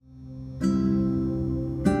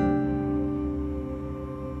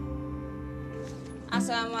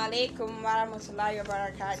Assalamu alaikum warahmatullahi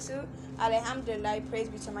wabarakatuh. Alhamdulillah, praise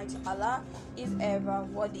be to Almighty Allah, is ever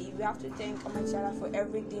worthy. We have to thank Almighty Allah for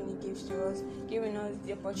everything He gives to us, giving us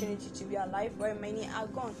the opportunity to be alive where many are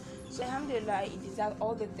gone. So Alhamdulillah, He deserves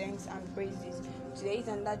all the thanks and praises. Today is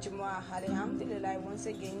another Jumu'ah, Alhamdulillah, once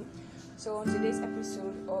again. So on today's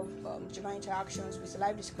episode of Jumu'ah Interactions with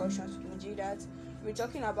live discussions with Mujidat, we're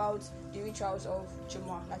talking about the rituals of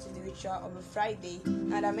Jumu'ah, that is the ritual of a Friday.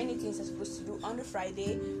 And there are many things you're supposed to do on the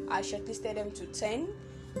Friday. I shortlisted them to 10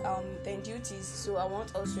 duties, so I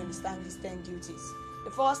want us to understand these 10 duties.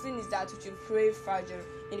 The first thing is that we should pray Fajr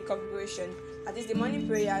in the congregation. That is the morning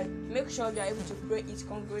prayer. Make sure you are able to pray in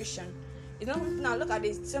congregation. It's not, now look at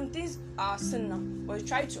this, some things are sunnah, but we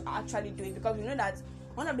try to actually do it, because we know that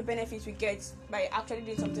one of the benefits we get by actually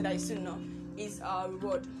doing something that is sunnah is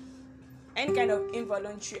reward. Any kind of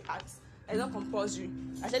involuntary act is not compulsory,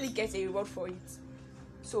 actually get a reward for it.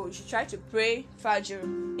 So you should try to pray Fajr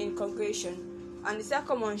in congregation. And the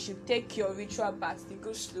second one, should take your ritual bath to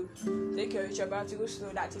go slow. Take your ritual bath to go slow,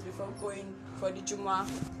 that is before going for the Jumu'ah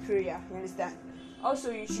prayer. You understand?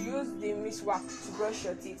 Also, you should use the miswak to brush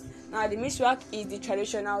your teeth. Now, the miswak is the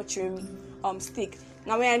traditional trim stick.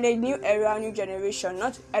 Now, we are in a new era, new generation.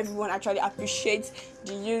 Not everyone actually appreciates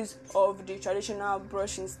the use of the traditional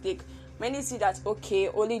brushing stick. Many see that okay,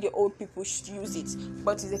 only the old people should use it,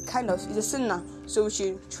 but it's a sunnah, so we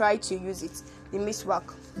should try to use it. The miswak.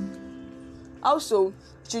 Also, you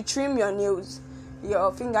should trim your nails,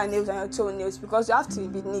 your fingernails and your toenails, because you have to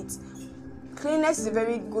be neat. Cleanliness is a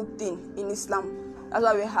very good thing in Islam. That's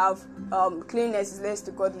why we have cleanliness is less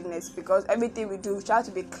to godliness, because everything we do, we try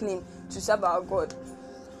to be clean to serve our God.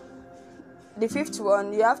 The fifth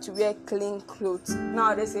one, you have to wear clean clothes.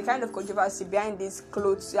 Now, there's a kind of controversy behind these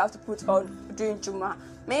clothes you have to put on during Jumu'ah.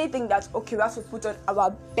 Many think that, okay, we have to put on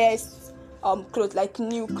our best clothes, like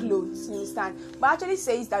new clothes, you understand? But actually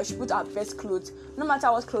says that you should put our best clothes. No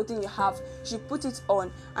matter what clothing you have, you should put it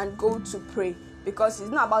on and go to pray. Because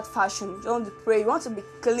it's not about fashion. You don't want to pray, you want to be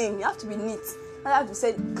clean, you have to be neat. I have to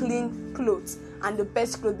say clean clothes and the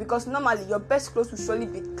best clothes, because normally your best clothes will surely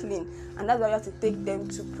be clean, and that's why you have to take them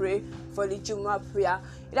to pray for the Jumu'ah prayer.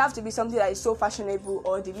 It have to be something that is so fashionable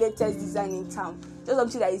or the latest design in town, just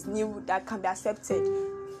something that is new that can be accepted.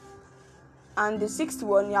 And the sixth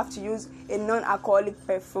one, you have to use a non-alcoholic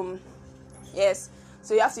perfume. Yes,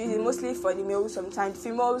 so you have to use it mostly for the males. Sometimes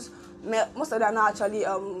females, most of them are not actually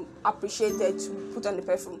appreciated to put on the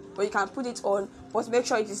perfume, but you can put it on, but make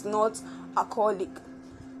sure it is not alcoholic.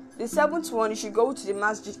 The seventh one, you should go to the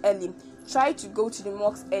masjid early. Try to go to the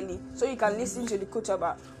mosque early so you can listen to the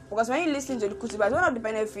khutbah, because when you listen to the khutbah, it's one of the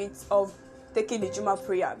benefits of taking the Jumu'ah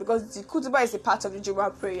prayer, because the khutbah is a part of the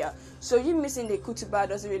Jumu'ah prayer. So you missing the khutbah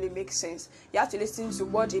doesn't really make sense. You have to listen to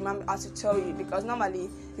what the Imam has to tell you, because normally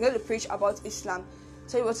you're going to preach about Islam,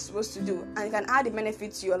 tell you what you're supposed to do, and it can add the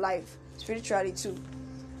benefit to your life spiritually too.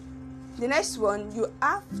 The next one, you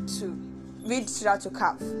have to read Surah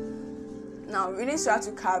Al-Kahf. Now, reading Surah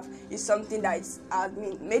Al-Kahf is something that is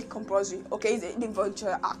made compulsory. Okay, it's an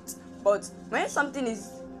involuntary act, but when something is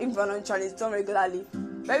involuntary, it's done regularly,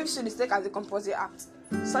 very soon it's taken as a compulsory act,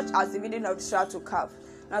 such as the reading of Surah Al-Kahf.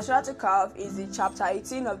 Now, Surah Al-Kahf is the chapter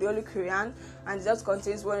 18 of the Holy Quran, and it just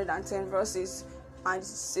contains 110 verses, and it's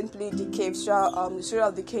simply the cave, the Surah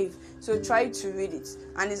of the cave. So try to read it.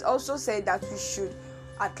 And it's also said that we should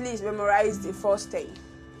at least memorize the first 10.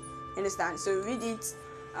 Understand? So read it,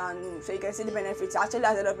 and so you can see the benefits. It actually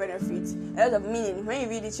has a lot of benefits, a lot of meaning. When you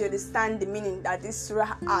read it, you understand the meaning that this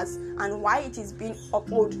surah has and why it is being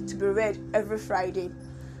upheld to be read every Friday.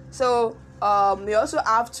 So we also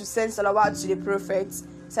have to send salawat to the prophet,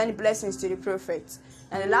 send blessings to the prophet.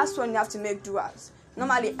 And the last one, you have to make du'as.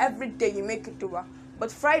 Normally every day you make a dua,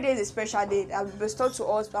 but Friday is a special day that will be bestowed to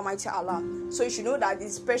us by Almighty Allah. So you should know that the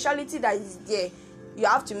speciality that is there, you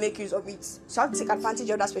have to make use of it. So you have to take advantage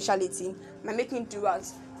of that speciality by making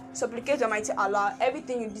du'as. Supplicate to Almighty Allah,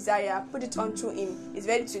 everything you desire, put it onto Him. He's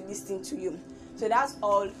ready to listen to you. So that's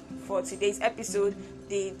all for today's episode.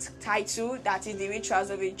 The title, that is the rituals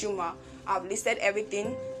of a Jumu'ah. I've listed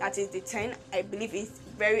everything, that is the 10. I believe it's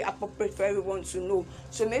very appropriate for everyone to know.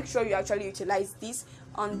 So make sure you actually utilize this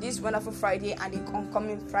on this wonderful Friday and the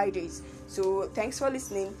oncoming Fridays. So thanks for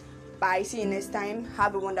listening. Bye. See you next time.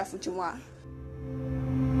 Have a wonderful Jumu'ah.